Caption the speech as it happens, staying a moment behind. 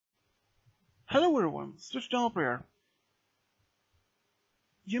Hello everyone, switched up here.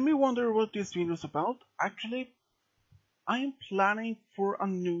 You may wonder what this video is about. Actually, I am planning for a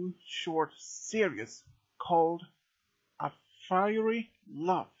new short series called A Fiery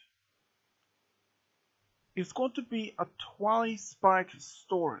Love. It's going to be a Twilight Spike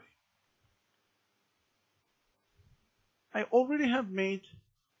story. I already have made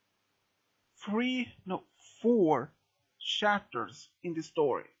 4 chapters in the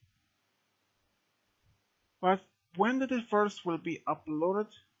story. But when the first will be uploaded?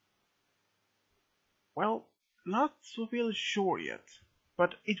 Well, not so really sure yet,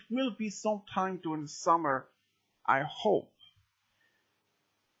 but it will be sometime during the summer, I hope.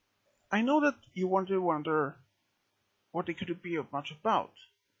 I know that you wonder what it could be much about.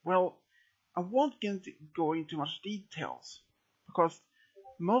 Well, I won't go into much details, because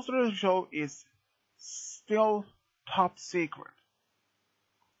most of the show is still top secret.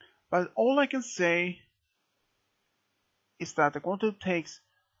 But all I can say is that it's going to take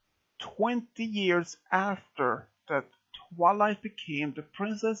 20 years after that Twilight became the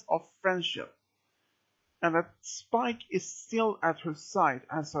Princess of Friendship, and that Spike is still at her side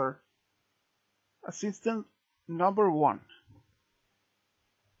as her assistant number 1.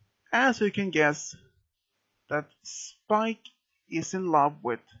 As you can guess, that Spike is in love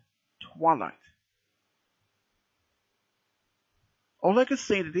with Twilight. All I can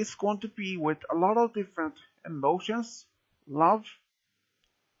say that it's going to be with a lot of different emotions: love,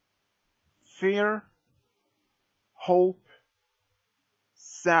 fear, hope,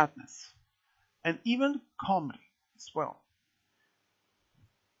 sadness, and even comedy as well.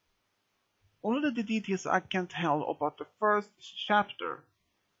 Only the details I can tell about the first chapter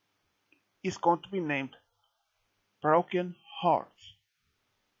is going to be named Broken Hearts.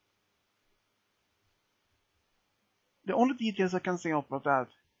 The only details I can say about that: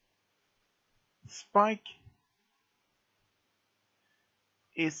 Spike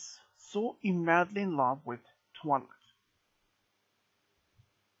is so madly in love with Twilight.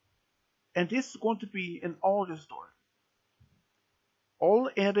 And this is going to be an audio story. All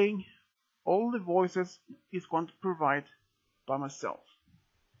editing, all the voices is going to provide by myself.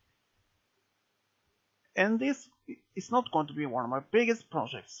 And this is not going to be one of my biggest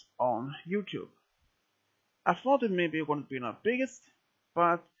projects on YouTube. I thought it maybe going to be my biggest,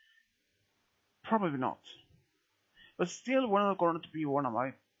 but probably not. But still, going to be one of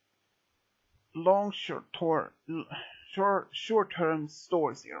my long, short-term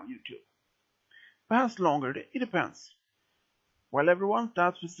stories here on YouTube. Perhaps longer, it depends. Well everyone,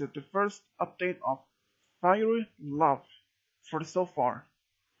 that was the first update of Fiery Love for so far.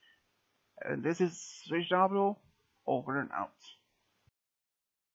 And this is Switch W, over and out.